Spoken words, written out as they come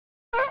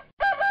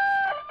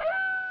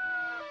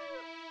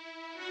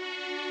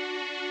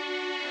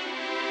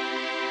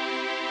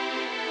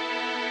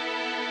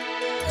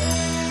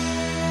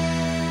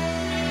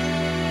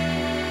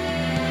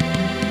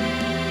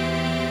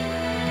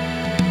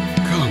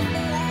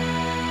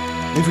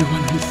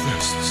Everyone who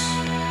thirsts,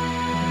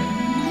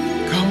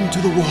 come to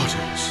the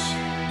waters.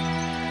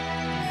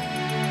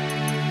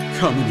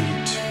 Come and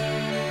eat.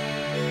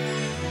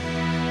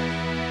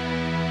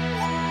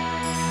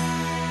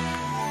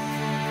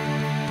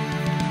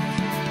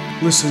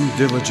 Listen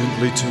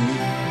diligently to me,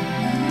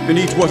 and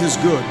eat what is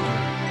good.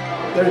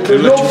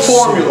 There's no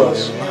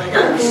formulas.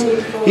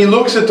 He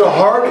looks at the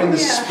heart and the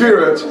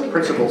spirit.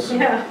 Principles.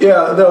 Yeah,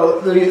 no,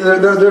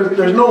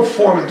 there's no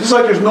formula. Just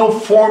like there's no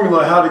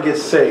formula how to get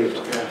saved.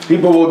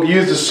 People will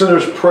use the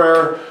sinner's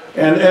prayer,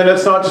 and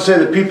it's not to say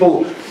that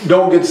people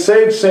don't get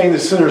saved saying the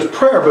sinner's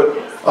prayer, but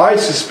I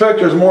suspect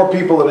there's more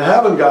people that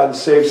haven't gotten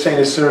saved saying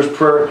the sinner's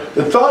prayer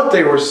that thought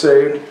they were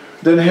saved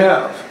than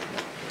have.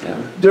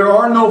 Yeah. There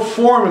are no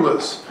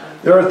formulas.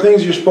 There are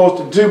things you're supposed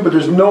to do, but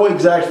there's no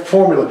exact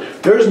formula.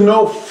 There's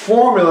no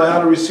formula how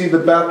to receive the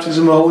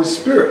baptism of the Holy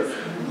Spirit.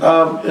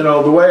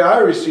 The way I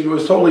received it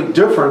was totally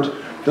different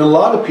than a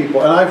lot of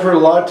people, and I've heard a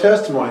lot of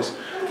testimonies,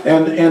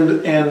 and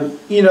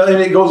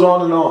it goes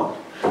on and on.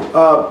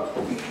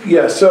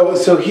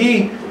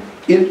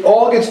 It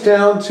all gets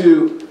down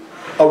to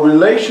a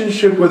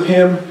relationship with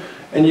Him,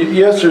 and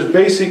yes, there's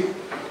basic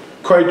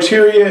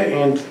criteria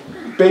and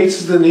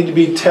bases that need to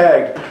be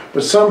tagged,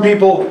 but some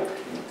people.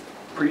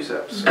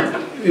 Precepts.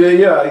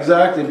 Yeah,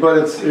 exactly.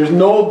 But there's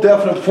no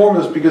definite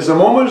formulas, because the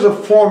moment there's a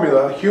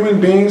formula, human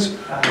beings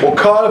will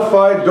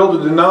codify it, build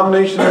a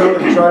denomination out of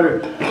it, and try to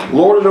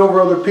lord it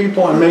over other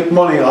people and make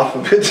money off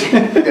of it.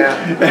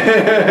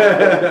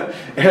 Yeah.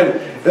 And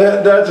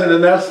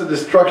that's the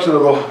destruction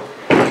of the.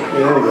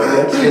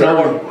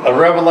 Anyway, a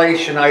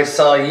revelation I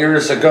saw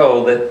years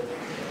ago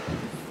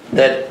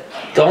that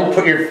don't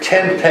put your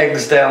tent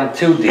pegs down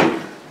too deep.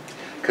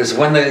 Because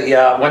when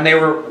they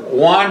were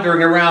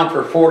wandering around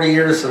for 40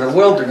 years in the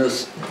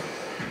wilderness,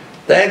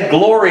 that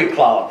glory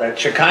cloud, that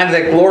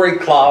glory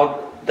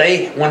cloud,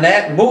 when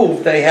that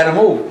moved, they had to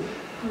move.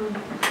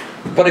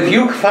 But if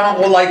you found,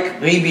 well, like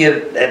maybe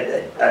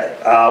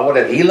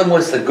Elim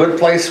was the good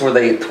place where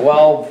they had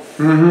 12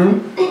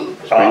 springs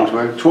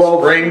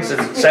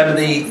and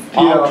 70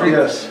 palm trees.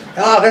 Yes.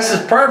 Oh, this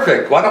is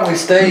perfect. Why don't we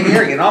stay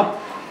here?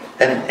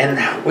 And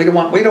we don't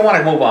want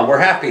to move on. We're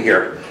happy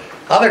here.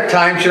 Other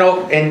times,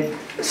 and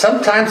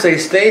sometimes they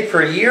stayed for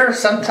a year,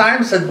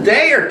 sometimes a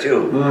day or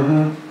two.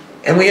 Mm-hmm.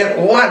 And we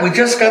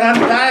just got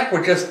unpacked,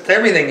 we're just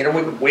everything,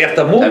 we have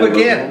to move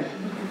again.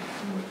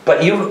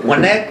 But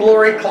when that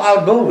glory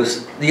cloud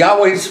moves,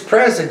 Yahweh's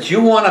presence,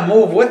 you want to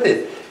move with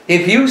it.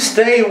 If you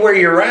stay where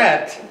you're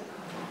at,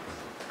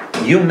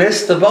 you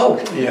miss the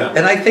boat. Yeah.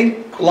 And I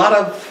think a lot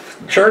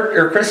of church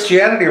or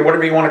Christianity or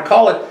whatever you want to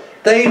call it,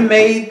 they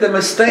made the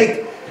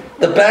mistake.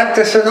 The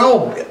Baptists said,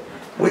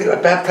 we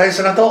baptize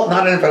an adult,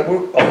 not an infant.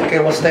 Okay,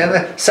 we'll stand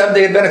there.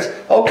 Seventh-day Adventists.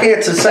 Okay,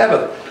 it's the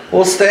Sabbath.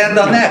 We'll stand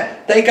on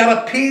that. They got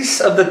a piece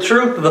of the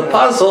truth of the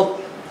puzzle,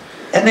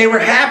 and they were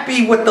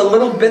happy with the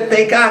little bit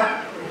they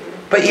got.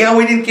 But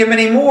we didn't give them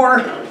any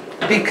more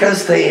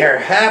because they are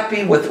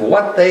happy with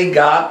what they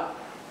got,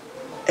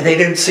 and they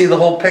didn't see the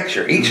whole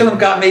picture. Each of them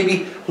got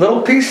maybe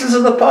little pieces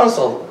of the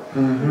puzzle,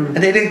 and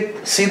they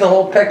didn't see the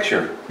whole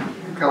picture.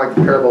 Kind of like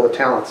the parable of the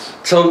talents.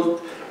 So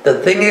the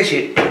thing is,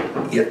 you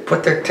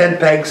put their tent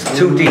pegs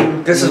too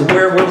deep. This is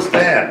where we'll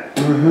stand.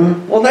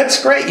 Well,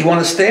 that's great. You want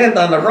to stand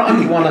on the rock.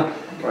 You want to,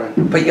 right.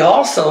 But you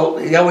always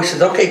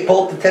says, okay,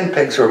 pull up the tent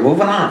pegs. We're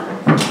moving on.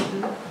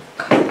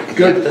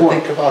 Good to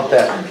think about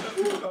that.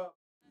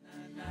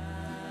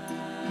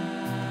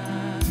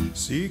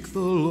 Seek the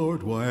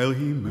Lord while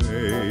He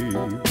may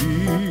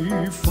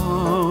be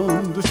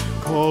found.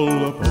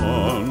 Call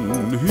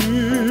upon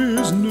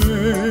His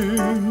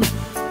name.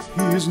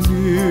 He is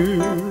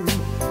near.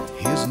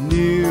 He is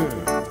near.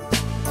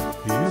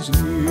 He is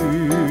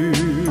near.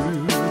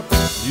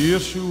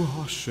 Yeshu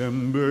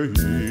Hashem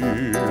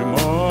Behir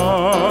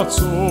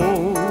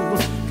Matzov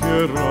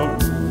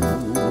Keravu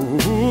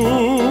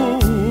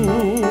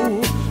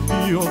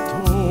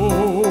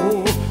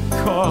Yoto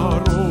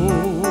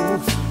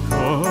Karov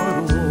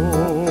Karov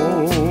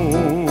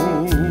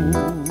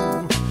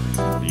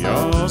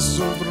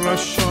Yasov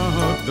Rasha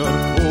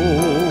Darko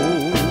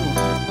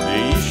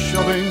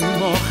Yishavim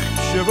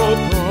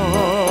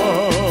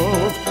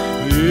Machshevotav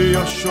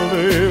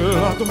Yashovel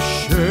Adom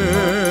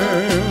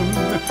Shem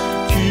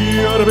Ki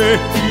Arbe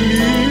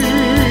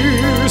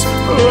Is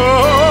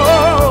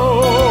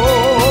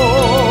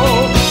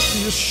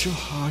Yeshu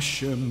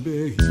Hashem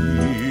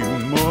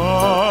Behim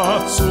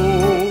Matzo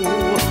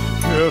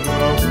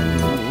Keravu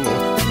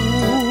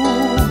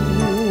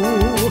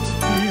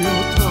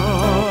Yota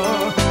Karo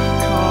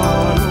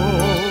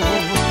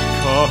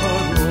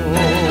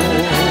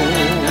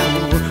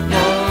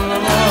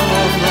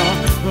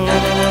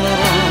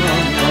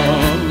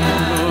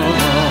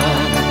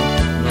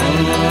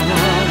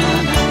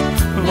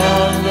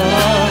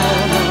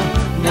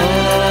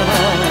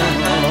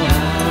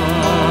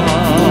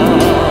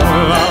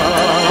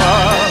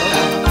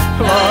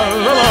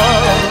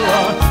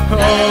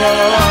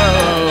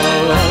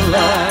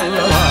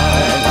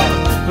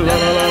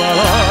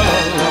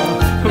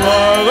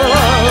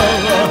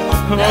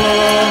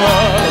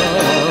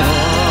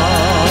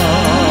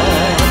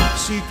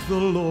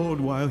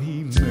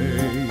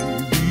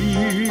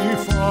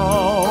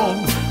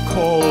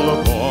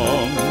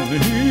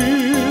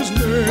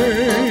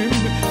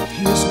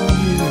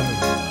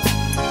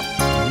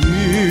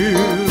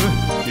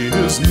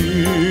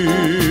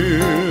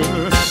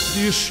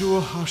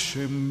ישוע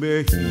השם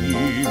בהימצאו,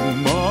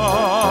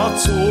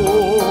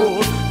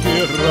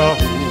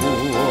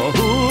 כראוי